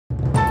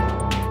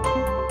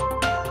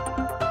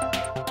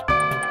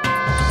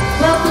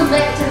Welcome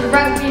back to the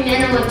Rugby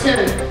Manila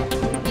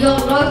 2, your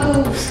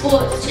local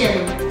sports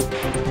channel.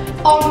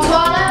 I'm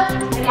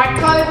Tyler and my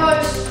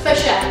co-host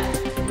Fisher,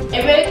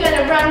 and we're going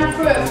to run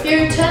through a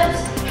few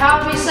tips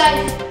how to be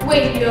safe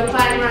when you're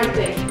playing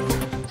rugby.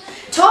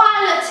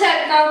 Tyler,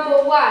 tip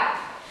number 1.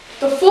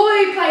 Before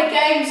you play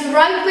games of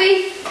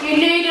rugby, you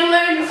need to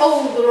learn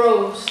all the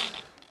rules.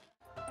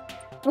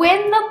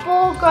 When the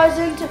ball goes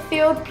into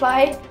field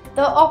play,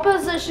 the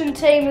opposition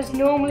team is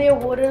normally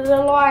awarded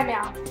a line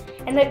out.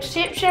 An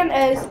exception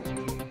is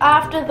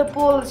after the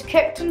ball is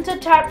kicked into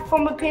touch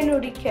from a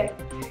penalty kick.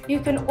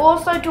 You can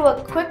also do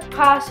a quick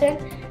passing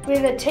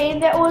when the team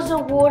that was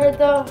awarded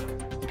the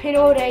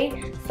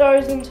penalty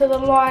throws into the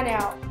line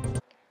out.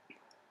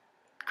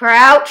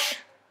 Crouch,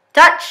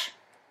 touch,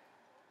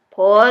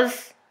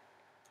 pause,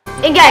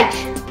 engage.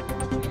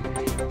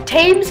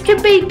 Teams can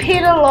be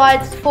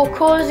penalised for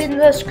causing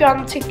the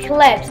scrum to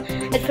collapse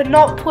and for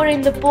not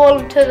putting the ball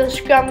into the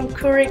scrum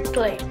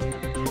correctly.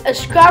 A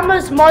scrum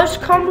is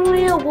most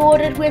commonly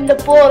awarded when the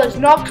ball is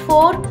knocked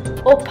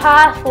forward or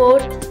passed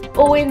forward,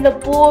 or when the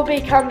ball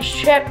becomes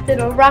trapped in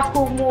a ruck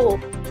or maul.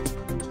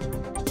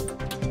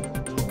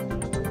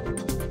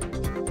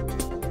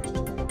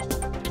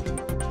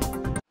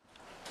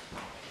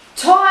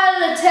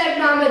 Tyler, tip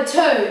number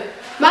 2.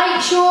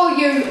 Make sure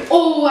you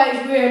always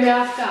wear a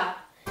mouth guard.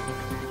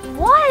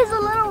 Why is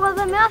a little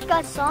rubber mouth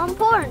guard so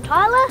important,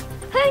 Tyler?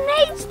 Who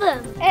needs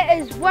them?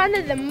 It is one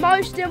of the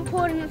most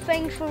important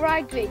things for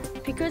rugby,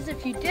 because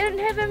if you didn't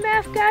have a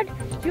mouth guard,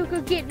 you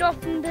could get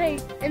knocked in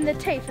the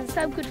teeth and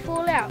some could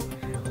fall out.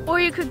 Or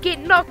you could get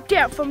knocked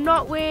out from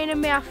not wearing a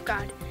mouth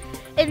guard.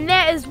 And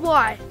that is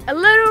why a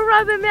little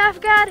rubber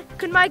mouth guard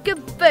could make a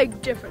big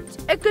difference.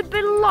 It could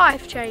be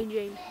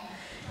life-changing.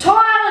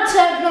 Tyler,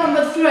 tip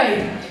number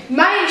 3.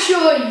 Make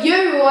sure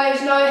you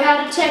always know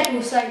how to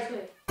tackle safely.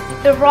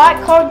 The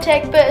right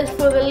contact bit is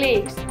for the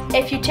legs.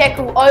 If you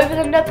tackle over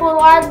the nipple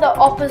line, the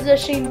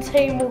opposition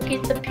team will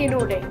get the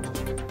penalty.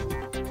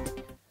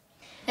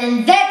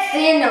 And that's the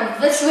end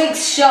of this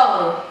week's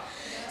show.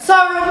 So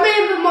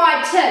remember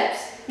my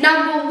tips.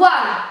 Number 1,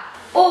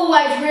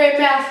 always wear a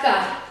mouth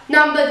guard.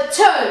 Number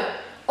 2,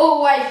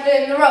 always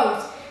learn the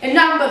rules. And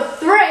number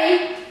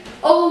 3,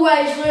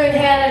 always learn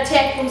how to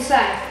tackle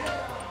safe.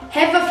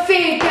 Have a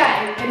fair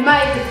game and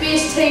may the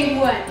best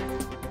team win.